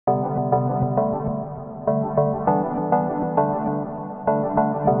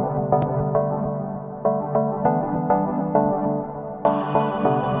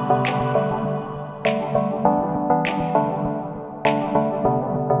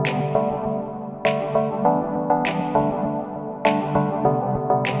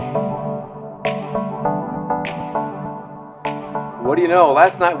know,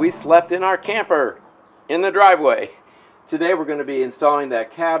 last night we slept in our camper in the driveway. Today we're going to be installing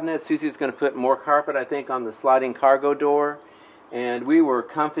that cabinet. Susie's going to put more carpet, I think, on the sliding cargo door. And we were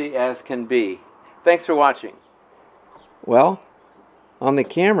comfy as can be. Thanks for watching. Well, on the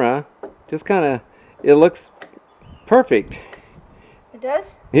camera, just kind of, it looks perfect. It does?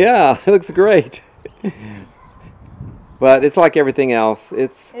 Yeah, it looks great. But it's like everything else.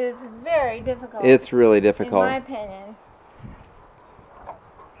 It's very difficult. It's really difficult. In my opinion.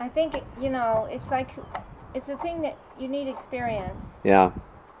 I think, you know, it's a thing that you need experience. Yeah.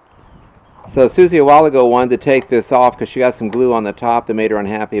 So Susie a while ago wanted to take this off because she got some glue on the top that made her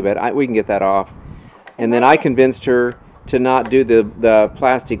unhappy, but we can get that off. And then I convinced her to not do the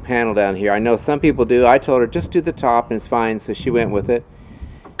plastic panel down here. I know some people do. I told her just do the top and it's fine, so she went with it.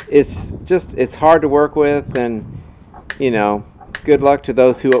 It's hard to work with, and you know, good luck to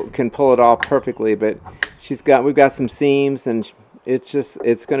those who can pull it off perfectly, but we've got some seams, and it's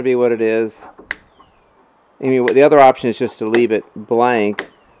going to be what it is. I mean, the other option is just to leave it blank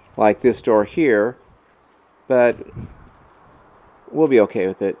like this door here, but we'll be okay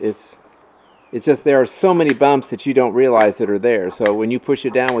with it. It's just there are so many bumps that you don't realize that are there. So when you push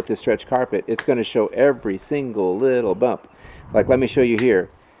it down with this stretch carpet, it's going to show every single little bump. Like, let me show you here.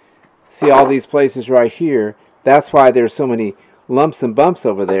 See all these places right here? That's why there's so many lumps and bumps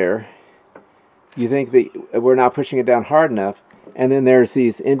over there. You think that we're not pushing it down hard enough. And then there's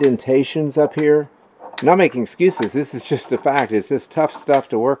these indentations up here. I'm not making excuses. This is just a fact. It's just tough stuff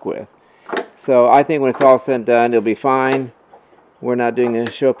to work with. So I think when it's all said and done, it'll be fine. We're not doing a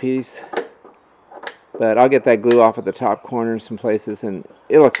showpiece. But I'll get that glue off at the top corners some places, and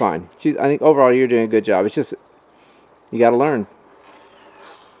it'll look fine. I think overall you're doing a good job. It's just, you got to learn.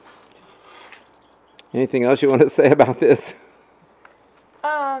 Anything else you want to say about this?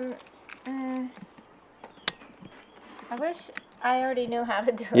 I wish I already knew how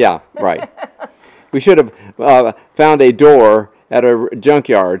to do it. Yeah, right. We should have found a door at a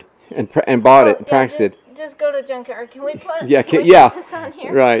junkyard and bought it and practiced it. Just go to junkyard. Can we put, put this on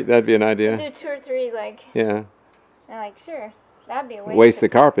here? Right, that'd be an idea. Do 2 or 3, like. Yeah. Like, sure, that'd be a waste the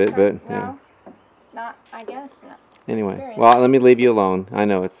carpet, but well, yeah. Not, I guess. Not anyway, experience. Well, let me leave you alone. I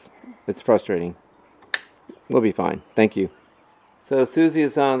know it's frustrating. We'll be fine. Thank you. So Susie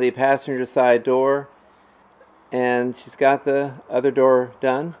is on the passenger side door, and she's got the other door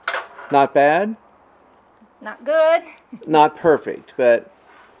done. Not bad. Not good. Not perfect, but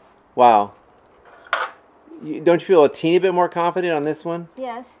wow. Don't you feel a teeny bit more confident on this one?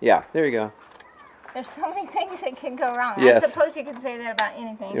 Yes. Yeah, there you go. There's so many things that can go wrong. Yes. I suppose you could say that about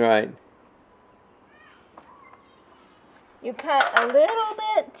anything. You're right. You cut a little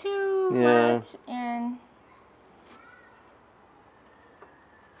bit too much, and...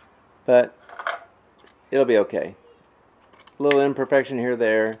 But it'll be okay. A little imperfection here or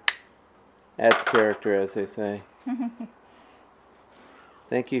there adds character, as they say.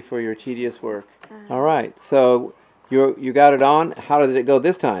 Thank you for your tedious work. All right, so you got it on. How did it go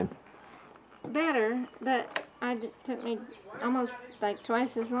this time? Better, but it took me almost like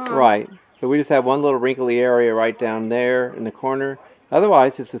twice as long. Right, but we just have one little wrinkly area right down there in the corner.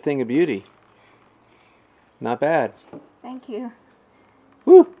 Otherwise, it's a thing of beauty. Not bad. Thank you.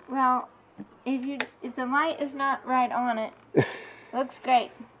 Woo! Well, if the light is not right on it, it looks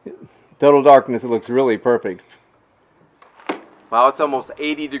great. Total darkness, it looks really perfect. Wow, it's almost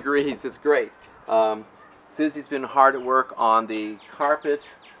 80 degrees. It's great. Susie's been hard at work on the carpet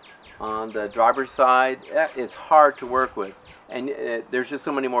on the driver's side. That is hard to work with. And there's just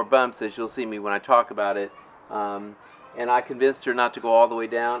so many more bumps, as you'll see me when I talk about it. And I convinced her not to go all the way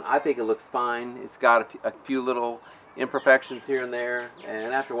down. I think it looks fine. It's got a few little imperfections here and there,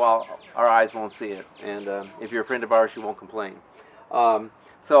 and after a while our eyes won't see it, and if you're a friend of ours you won't complain.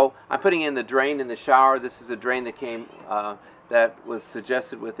 So I'm putting in the drain in the shower. This is a drain that came that was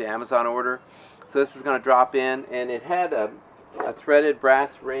suggested with the Amazon order. So this is going to drop in, and it had a threaded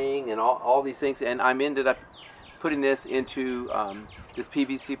brass ring and all these things, and I ended up putting this into this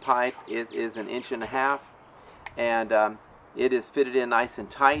PVC pipe. It is 1.5 inches, and it is fitted in nice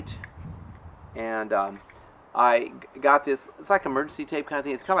and tight, and I got this, it's like emergency tape kind of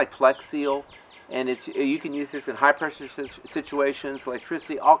thing. It's kind of like Flex Seal, and you can use this in high pressure situations,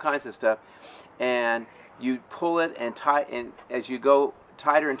 electricity, all kinds of stuff. And you pull it and as you go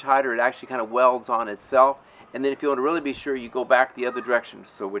tighter and tighter, it actually kind of welds on itself. And then if you want to really be sure, you go back the other direction,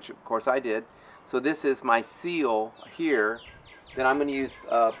 so which of course I did. So this is my seal here. Then I'm going to use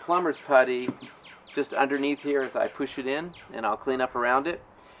plumber's putty just underneath here as I push it in, and I'll clean up around it.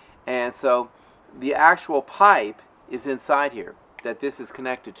 And so the actual pipe is inside here that this is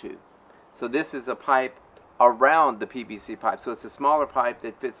connected to. So this is a pipe around the PVC pipe. So it's a smaller pipe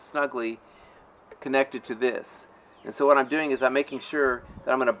that fits snugly connected to this. And so what I'm doing is I'm making sure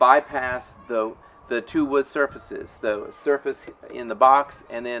that I'm going to bypass the two wood surfaces, the surface in the box,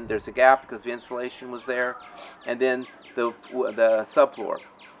 and then there's a gap because the insulation was there, and then the subfloor,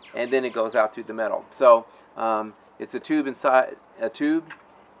 and then it goes out through the metal. So it's a tube inside a tube,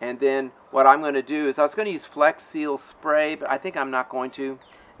 and then what I'm going to do is I was going to use Flex Seal spray, but I think I'm not going to.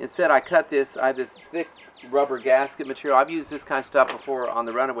 Instead, I have this thick rubber gasket material. I've used this kind of stuff before on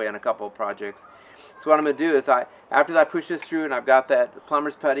the Runaway on a couple of projects. So what I'm going to do is after I push this through and I've got that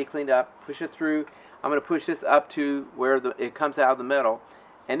plumber's putty cleaned up, push it through, I'm going to push this up to where it comes out of the metal,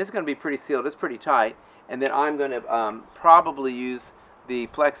 and it's going to be pretty sealed. It's pretty tight. And then I'm going to probably use the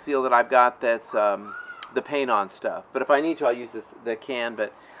Flex Seal that I've got that's the paint-on stuff. But if I need to, I'll use the can,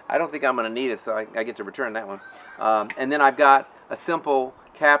 but I don't think I'm going to need it, so I get to return that one. And then I've got a simple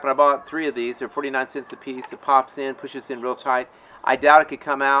cap, and I bought 3 of these. They're 49 cents a piece. It pops in, pushes in real tight. I doubt it could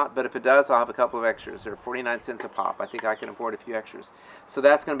come out, but if it does, I'll have a couple of extras. They're 49 cents a pop. I think I can afford a few extras. So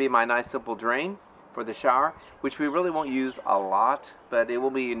that's going to be my nice simple drain for the shower, which we really won't use a lot, but it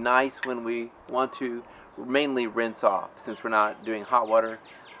will be nice when we want to mainly rinse off, since we're not doing hot water,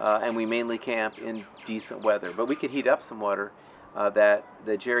 and we mainly camp in decent weather. But we could heat up some water that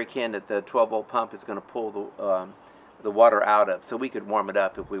the jerry can that the 12-volt pump is going to pull the water out of, so we could warm it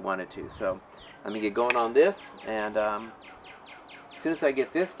up if we wanted to. So let me get going on this, and as soon as I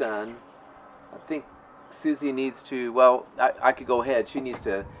get this done, I think Susie needs to, well, I could go ahead. She needs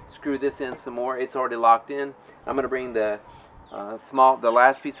to screw this in some more. It's already locked in. I'm going to bring the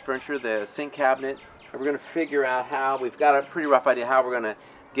last piece of furniture, the sink cabinet, and we're going to figure out how. We've got a pretty rough idea how we're going to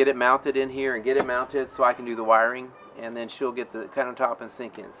get it mounted in here and get it mounted so I can do the wiring, and then she'll get the countertop and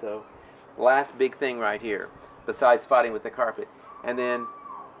sink in. So last big thing right here, besides fighting with the carpet. And then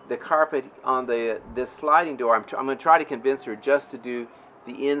the carpet on this sliding door, I'm going to try to convince her just to do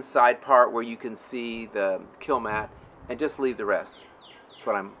the inside part where you can see the kill mat and just leave the rest. That's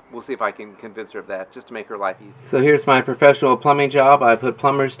what we'll see if I can convince her of that, just to make her life easy. So here's my professional plumbing job. I put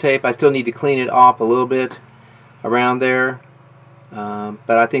plumber's tape. I still need to clean it off a little bit around there,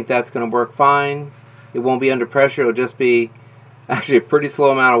 but I think that's going to work fine. It won't be under pressure. It'll just be actually a pretty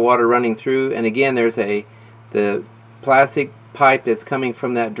slow amount of water running through. And again, there's the plastic pipe that's coming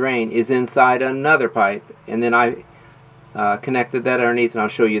from that drain is inside another pipe, and then I connected that underneath, and I'll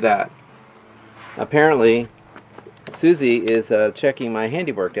show you that. Apparently Susie is checking my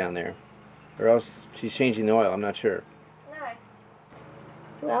handiwork down there, or else she's changing the oil. I'm not sure. Nice.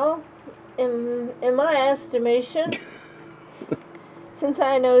 Well, in my estimation, since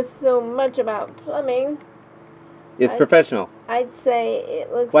I know so much about plumbing, it's professional. I'd say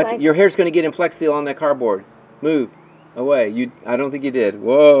it looks Watch, like... your hair's going to get in Flex Seal on that cardboard. Move away. I don't think you did.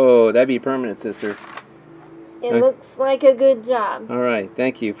 Whoa, that'd be permanent, sister. It looks like a good job. All right,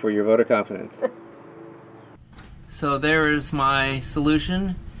 thank you for your vote of confidence. So there is my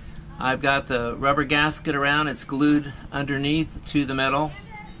solution. I've got the rubber gasket around. It's glued underneath to the metal,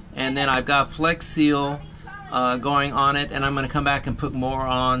 and then I've got Flex Seal going on it, and I'm going to come back and put more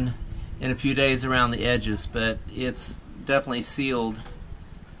on in a few days around the edges, but it's definitely sealed,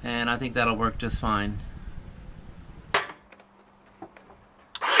 and I think that'll work just fine.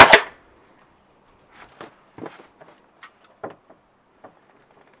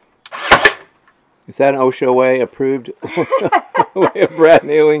 Is that an OSHA way approved way of brad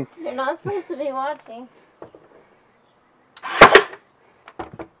nailing? You're not supposed to be watching.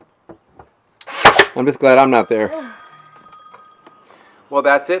 I'm just glad I'm not there. Well,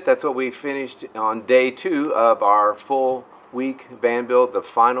 that's it. That's what we finished on day 2 of our full week Van Build, the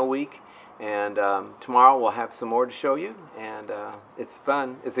final week. And tomorrow we'll have some more to show you. And it's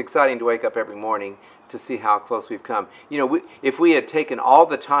fun. It's exciting to wake up every morning to see how close we've come. You know, if we had taken all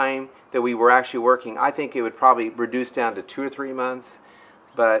the time that we were actually working, I think it would probably reduce down to 2 or 3 months.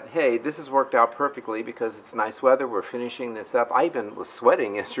 But hey, this has worked out perfectly because it's nice weather. We're finishing this up. I even was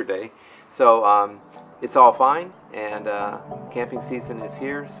sweating yesterday. So it's all fine. And camping season is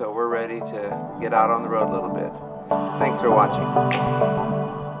here. So we're ready to get out on the road a little bit. Thanks for watching.